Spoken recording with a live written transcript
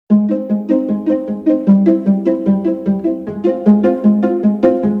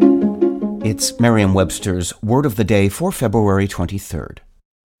Merriam-Webster's Word of the Day for February 23rd.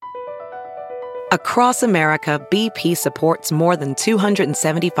 Across America, BP supports more than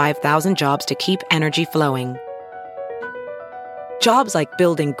 275,000 jobs to keep energy flowing. Jobs like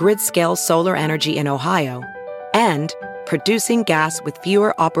building grid-scale solar energy in Ohio and producing gas with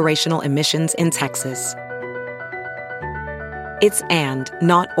fewer operational emissions in Texas. It's and,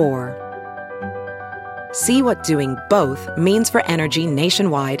 not or. See what doing both means for energy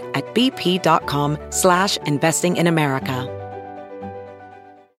nationwide at bp.com/investing in America.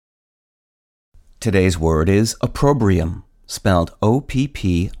 Today's word is opprobrium, spelled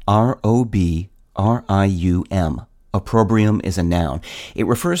O-P-P-R-O-B-R-I-U-M. Opprobrium is a noun. It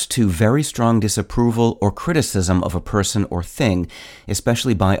refers to very strong disapproval or criticism of a person or thing,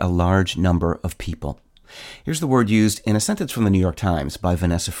 especially by a large number of people. Here's the word used in a sentence from the New York Times by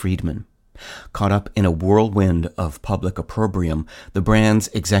Vanessa Friedman. Caught up in a whirlwind of public opprobrium, the brand's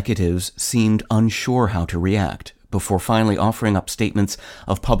executives seemed unsure how to react before finally offering up statements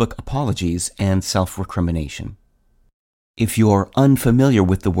of public apologies and self-recrimination. If you're unfamiliar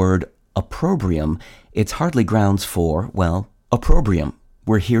with the word opprobrium, it's hardly grounds for, well, opprobrium.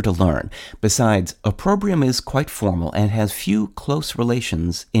 We're here to learn. Besides, opprobrium is quite formal and has few close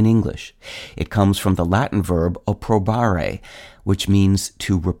relations in English. It comes from the Latin verb opprobare, which means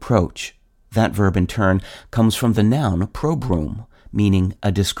to reproach. That verb, in turn, comes from the noun opprobrium, meaning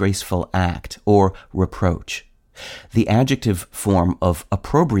a disgraceful act or reproach. The adjective form of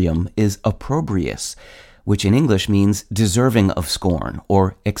opprobrium is opprobrious, which in English means deserving of scorn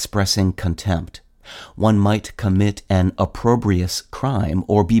or expressing contempt. One might commit an opprobrious crime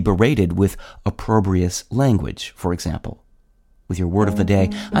or be berated with opprobrious language, for example. With your word of the day,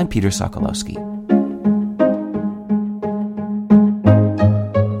 I'm Peter Sokolowski.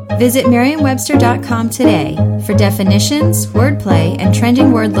 Visit Merriam-Webster.com today for definitions, wordplay, and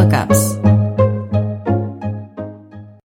trending word lookups.